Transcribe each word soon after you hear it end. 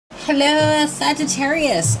hello,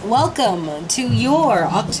 Sagittarius. Welcome to your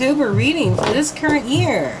October reading for this current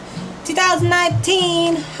year,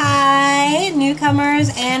 2019. Hi, newcomers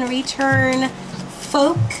and return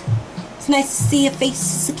folk. It's nice to see your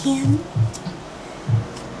faces again.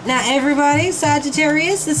 Now, everybody,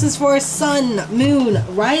 Sagittarius, this is for Sun, Moon,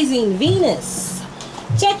 Rising, Venus.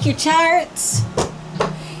 Check your charts.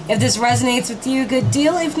 If this resonates with you, good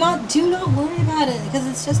deal. If not, do not worry about it, because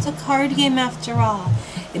it's just a card game after all.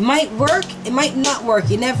 It might work, it might not work.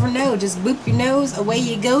 You never know. Just boop your nose, away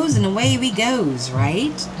you goes, and away we goes,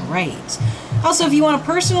 right? Right. Also, if you want a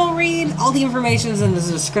personal read, all the information is in the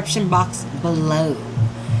description box below.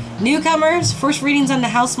 Newcomers, first readings on the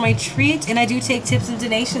house my treat, and I do take tips and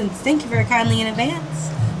donations. Thank you very kindly in advance.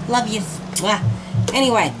 Love you. Mwah.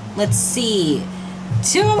 Anyway, let's see.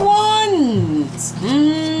 2 of Wands.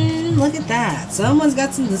 Look at that. Someone's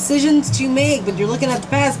got some decisions to make, but you're looking at the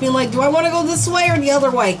past being like, do I want to go this way or the other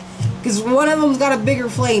way? Because one of them's got a bigger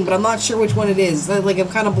flame, but I'm not sure which one it is. Like, I'm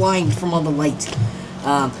kind of blind from all the light.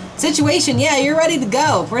 Situation, yeah, you're ready to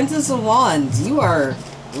go. Princess of Wands, you are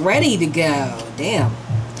ready to go. Damn.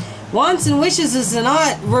 Wants and wishes is to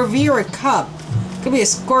not revere a cup. Could be a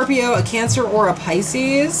Scorpio, a Cancer, or a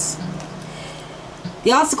Pisces.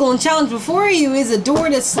 The obstacle and challenge before you is a door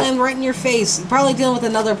that's slammed right in your face. You're probably dealing with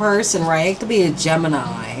another person, right? It could be a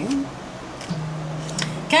Gemini.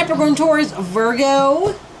 Capricorn, Taurus,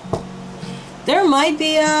 Virgo. There might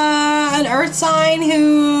be an earth sign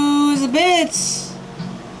who's a bit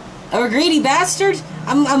of a greedy bastard.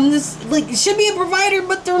 I'm just, like, should be a provider,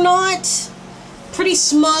 but they're not. Pretty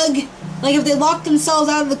smug. Like, if they lock themselves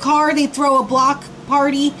out of the car, they throw a block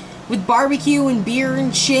party with barbecue and beer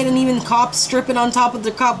and shit, and even cops stripping on top of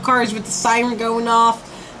their cop cars with the siren going off,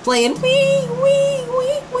 playing wee wee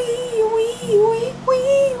wee wee wee wee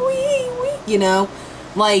wee wee wee. You know,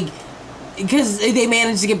 like, because they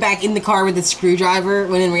managed to get back in the car with the screwdriver,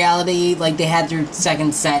 when in reality, like, they had their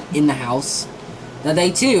second set in the house that they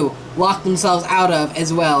too locked themselves out of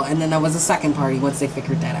as well, and then there was a second party once they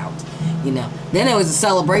figured that out. You know, then it was a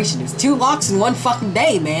celebration. It was 2 locks in one fucking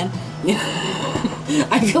day, man. You know?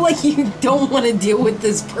 I feel like you don't want to deal with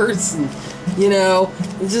this person, you know?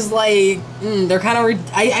 It's just like, they're kind of,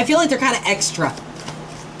 I feel like they're kind of extra.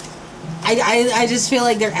 I just feel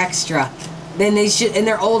like they're extra. Then they should, and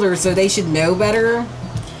they're older, so they should know better.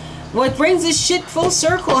 What brings this shit full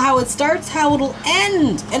circle, how it starts, how it'll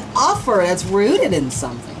end. An offer that's rooted in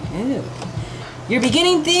something. Ew. Your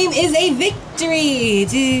beginning theme is a victory.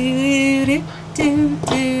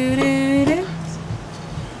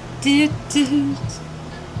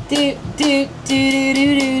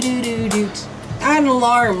 I had an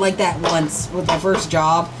alarm like that once with my first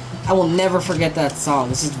job. I will never forget that song.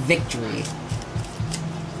 This is Victory.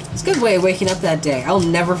 It's a good way of waking up that day. I'll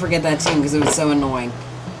never forget that tune because it was so annoying.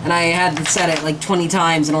 And I had to set it like 20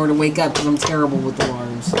 times in order to wake up because I'm terrible with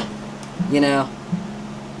alarms. You know?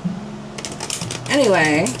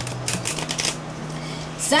 Anyway,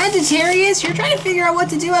 Sagittarius, you're trying to figure out what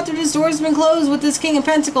to do after this door's been closed with this King of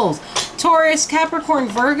Pentacles. Taurus, Capricorn,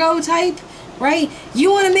 Virgo type, right?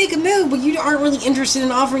 You want to make a move, but you aren't really interested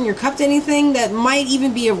in offering your cup to anything that might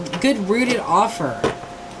even be a good rooted offer.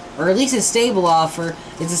 Or at least a stable offer.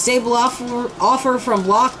 It's a stable offer from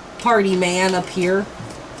Block Party Man up here.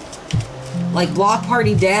 Like Block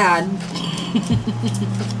Party Dad.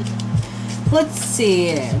 Let's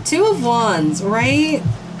see. 2 of Wands, right?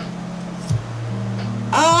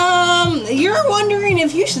 You're wondering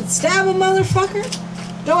if you should stab a motherfucker?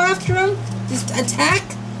 Go after him? Just attack?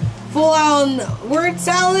 Full on word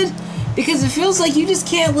salad? Because it feels like you just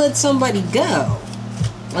can't let somebody go.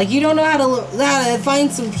 Like you don't know how to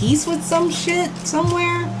find some peace with some shit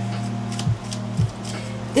somewhere.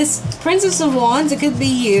 This Princess of Wands, it could be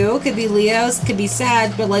you, it could be Leo, it could be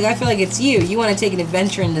Sag, but like I feel like it's you. You want to take an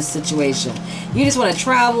adventure in this situation. You just want to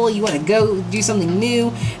travel, you want to go do something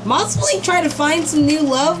new. Possibly try to find some new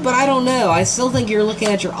love, but I don't know. I still think you're looking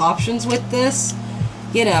at your options with this.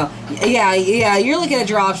 You know, yeah, you're looking at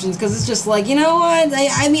your options because it's just like, you know what?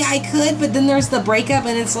 I mean, I could, but then there's the breakup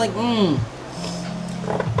and it's like,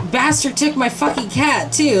 bastard took my fucking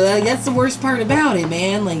cat too. Like, that's the worst part about it,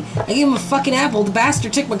 man. Like, I gave him a fucking apple. The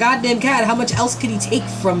bastard took my goddamn cat. How much else could he take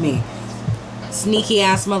from me? Sneaky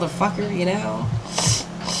ass motherfucker, you know?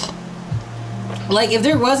 Like, if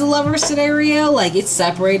there was a lover scenario, like, it's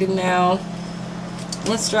separated now.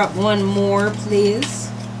 Let's drop one more, please.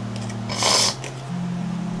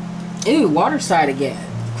 Ooh, water side again.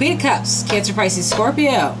 Queen of Cups, Cancer, Pisces,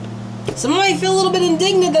 Scorpio. Some might feel a little bit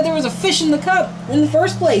indignant that there was a fish in the cup in the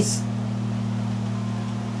first place.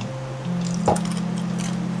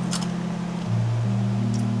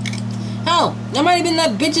 Oh, now might have been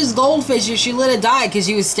that bitch's goldfish if she let it die because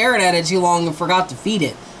she was staring at it too long and forgot to feed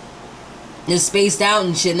it. Just spaced out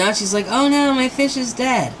and shit. Now she's like, oh no, my fish is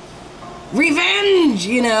dead. Revenge,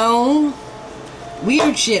 you know?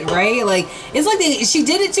 Weird shit, right? Like, it's like she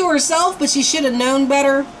did it to herself, but she should have known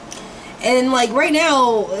better. And, like, right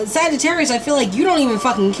now, Sagittarius, I feel like you don't even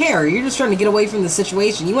fucking care. You're just trying to get away from the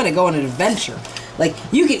situation. You want to go on an adventure. Like,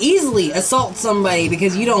 you could easily assault somebody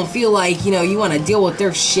because you don't feel like, you know, you want to deal with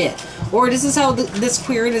their shit. Or this is how this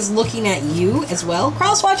queer is looking at you as well.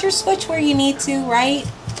 Crosswatch or switch where you need to, right?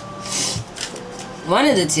 One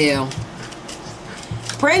of the two.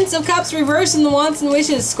 Prince of Cups reversed in the wants and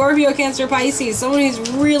wishes. Scorpio, Cancer, Pisces. Someone who's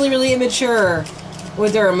really, really immature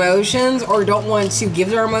with their emotions or don't want to give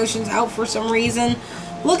their emotions out for some reason.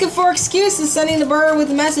 Looking for excuses, sending the bird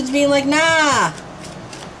with a message being like, nah.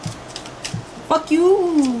 Fuck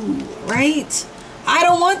you. Right? I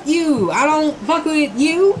don't want you. I don't fuck with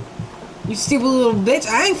you. You stupid little bitch.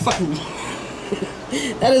 I ain't fucking...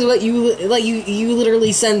 That is what you... Like, you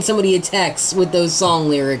literally send somebody a text with those song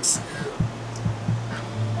lyrics.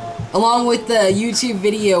 Along with the YouTube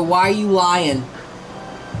video, Why You Lying?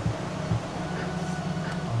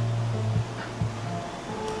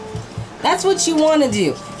 That's what you want to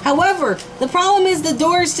do. However, the problem is the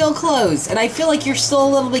door is still closed, and I feel like you're still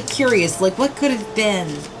a little bit curious. Like, what could it have been?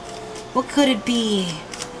 What could it be?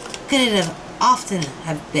 Could it have often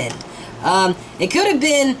have been? It could have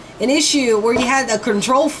been an issue where you had a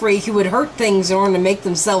control freak who would hurt things in order to make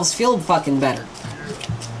themselves feel fucking better.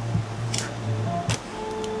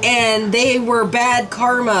 And they were bad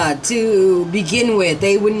karma to begin with.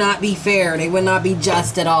 They would not be fair. They would not be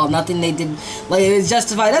just at all. Nothing they did, like, it was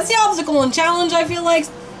justified. That's the obstacle and challenge, I feel like,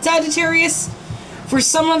 Sagittarius. For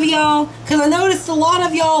some of y'all. Because I noticed a lot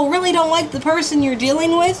of y'all really don't like the person you're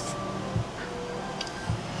dealing with.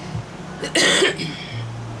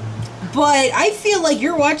 But I feel like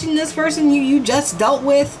you're watching this person you just dealt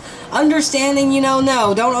with, understanding, you know,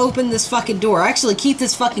 no, don't open this fucking door. Actually, keep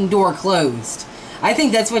this fucking door closed. I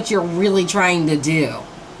think that's what you're really trying to do.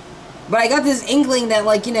 But I got this inkling that,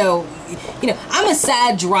 like, you know, I'm a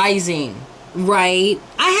Sag rising, right?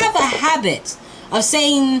 I have a habit of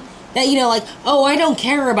saying that, you know, like, oh, I don't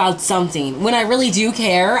care about something. When I really do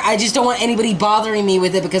care, I just don't want anybody bothering me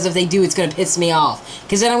with it because if they do, it's going to piss me off.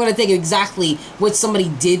 Because then I'm going to think exactly what somebody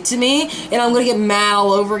did to me, and I'm going to get mad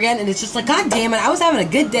all over again, and it's just like, God damn it, I was having a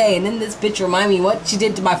good day, and then this bitch remind me what she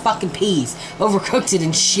did to my fucking peas. Overcooked it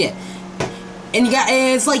and shit. And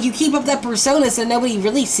it's like you keep up that persona so nobody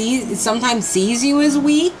really sometimes sees you as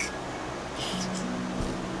weak.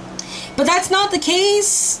 But that's not the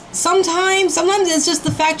case. Sometimes it's just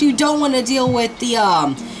the fact you don't want to deal with the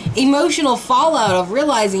emotional fallout of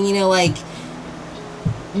realizing, you know, like,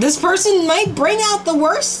 this person might bring out the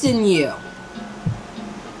worst in you.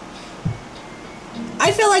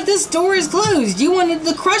 I feel like this door is closed. You wanted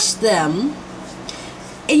to crush them.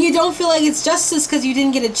 And you don't feel like it's justice because you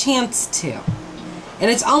didn't get a chance to. And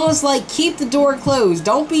it's almost like, keep the door closed.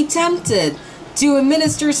 Don't be tempted to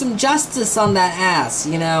administer some justice on that ass,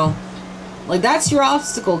 you know? Like, that's your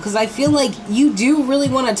obstacle, because I feel like you do really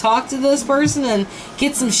want to talk to this person and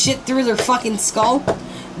get some shit through their fucking skull.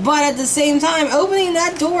 But at the same time, opening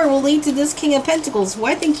that door will lead to this King of Pentacles, who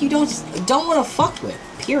I think you don't want to fuck with,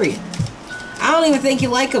 period. I don't even think you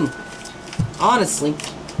like him, honestly.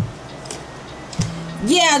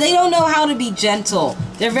 Yeah, they don't know how to be gentle.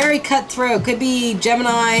 They're very cutthroat. Could be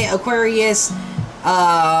Gemini, Aquarius,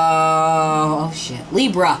 oh shit,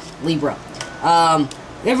 Libra.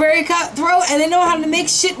 They're very cutthroat, and they know how to make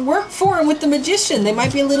shit work for them with the Magician. They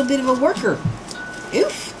might be a little bit of a worker.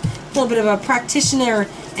 Oof. A little bit of a practitioner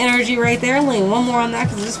energy right there. Only one more on that,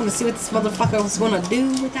 because I just want to see what this motherfucker was going to do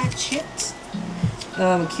with that shit.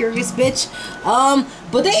 Curious bitch.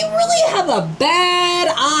 But they really have a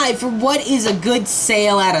bad eye for what is a good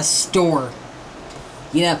sale at a store.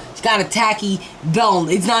 You know, it's got a tacky belt.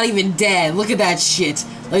 It's not even dead. Look at that shit.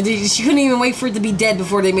 Like, she couldn't even wait for it to be dead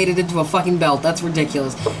before they made it into a fucking belt. That's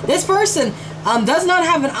ridiculous. This person does not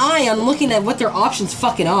have an eye on looking at what their options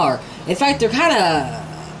fucking are. In fact, they're kind of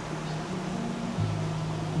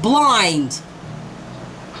blind.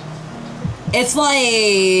 It's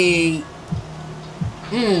like...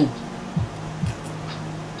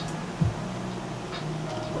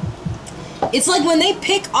 It's like when they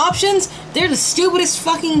pick options, they're the stupidest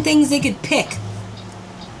fucking things they could pick.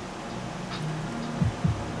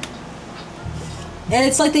 And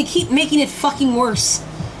it's like they keep making it fucking worse.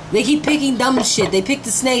 They keep picking dumb shit. They picked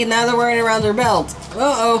the snake and now they're wearing it around their belt.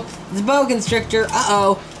 Uh-oh. It's a boa constrictor.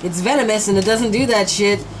 Uh-oh. It's venomous and it doesn't do that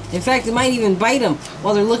shit. In fact, it might even bite them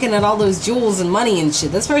while they're looking at all those jewels and money and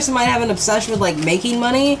shit. This person might have an obsession with, like, making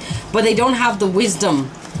money, but they don't have the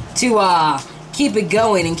wisdom to, keep it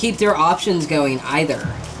going and keep their options going either.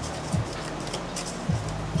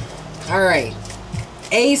 Alright.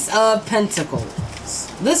 Ace of Pentacles.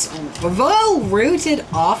 This well-rooted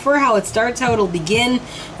offer, how it starts, how it'll begin.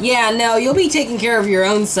 Yeah, no, you'll be taking care of your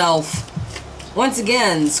own self. Once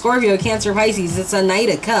again, Scorpio, Cancer, Pisces, it's a Knight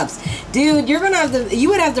of Cups. Dude, you're gonna have to, you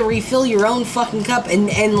would have to refill your own fucking cup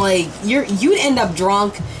and like, you'd end up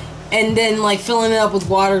drunk and then, like, filling it up with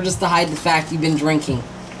water just to hide the fact you've been drinking,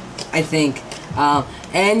 I think.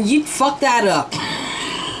 And you'd fuck that up.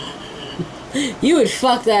 You would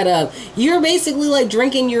fuck that up. You're basically, like,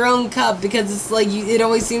 drinking your own cup because it's like, it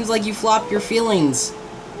always seems like you flop your feelings.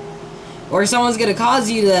 Or someone's gonna cause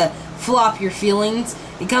you to flop your feelings.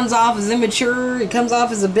 It comes off as immature, it comes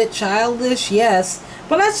off as a bit childish, yes.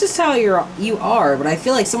 But that's just how you are. But I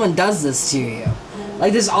feel like someone does this to you.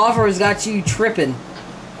 Like, this offer has got you tripping.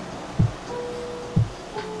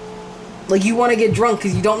 Like, you want to get drunk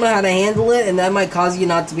because you don't know how to handle it, and that might cause you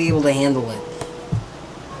not to be able to handle it.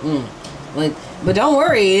 Like, but don't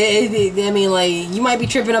worry, I mean, like, you might be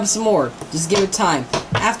tripping up some more. Just give it time.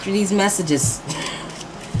 After these messages.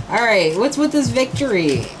 Alright, what's with this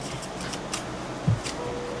victory?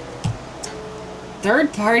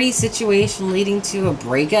 Third party situation leading to a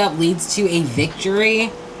breakup leads to a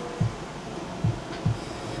victory.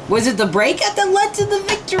 Was it the breakup that led to the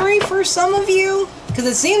victory for some of you? Because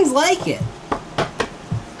it seems like it.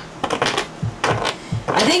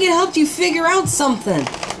 I think it helped you figure out something.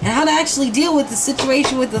 And how to actually deal with the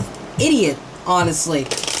situation with the idiot, honestly.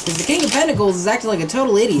 Because the King of Pentacles is acting like a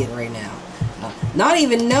total idiot right now. Not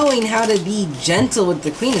even knowing how to be gentle with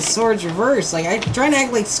the Queen of Swords reversed. Like, I'm trying to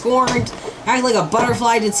act like scorned, act like a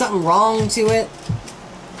butterfly did something wrong to it.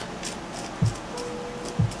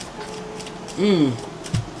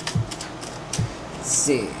 Let's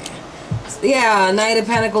see. Yeah, Knight of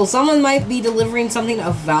Pentacles. Someone might be delivering something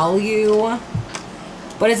of value,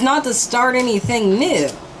 but it's not to start anything new.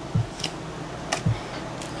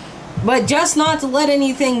 But just not to let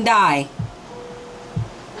anything die.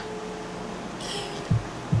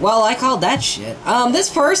 Well, I called that shit.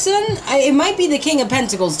 This person, it might be the King of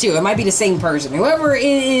Pentacles, too. It might be the same person. Whoever it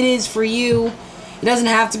is for you, it doesn't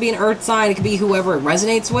have to be an earth sign. It could be whoever it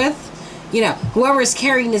resonates with. You know, whoever is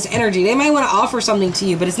carrying this energy. They might want to offer something to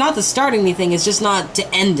you, but it's not to start anything. It's just not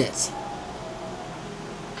to end it.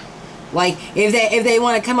 Like, if they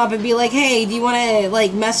want to come up and be like, hey, do you want to,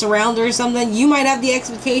 like, mess around or something? You might have the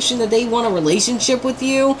expectation that they want a relationship with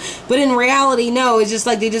you. But in reality, no. It's just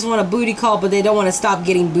like they just want a booty call, but they don't want to stop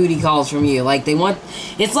getting booty calls from you. Like, they want...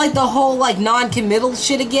 It's like the whole, like, non-committal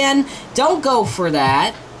shit again. Don't go for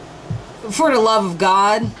that. For the love of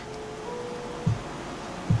God.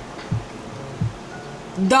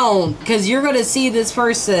 Don't. Because you're going to see this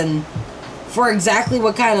person... for exactly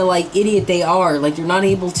what kind of, like, idiot they are. Like, you're not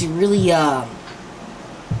able to really,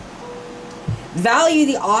 value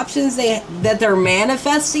the options that they're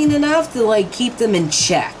manifesting enough to, like, keep them in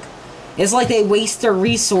check. It's like they waste their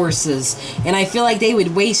resources, and I feel like they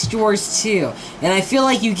would waste yours, too. And I feel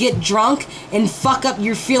like you get drunk and fuck up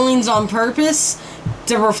your feelings on purpose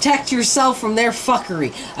to protect yourself from their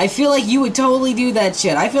fuckery. I feel like you would totally do that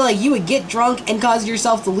shit. I feel like you would get drunk and cause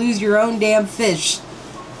yourself to lose your own damn fish.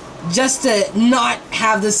 Just to not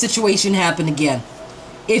have this situation happen again.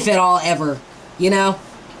 If at all ever. You know?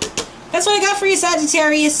 That's what I got for you,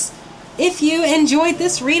 Sagittarius. If you enjoyed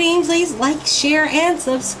this reading, please like, share, and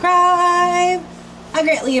subscribe. I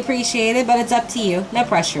greatly appreciate it, but it's up to you. No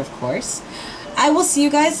pressure, of course. I will see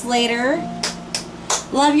you guys later.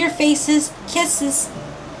 Love your faces. Kisses.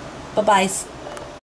 Bye-byes.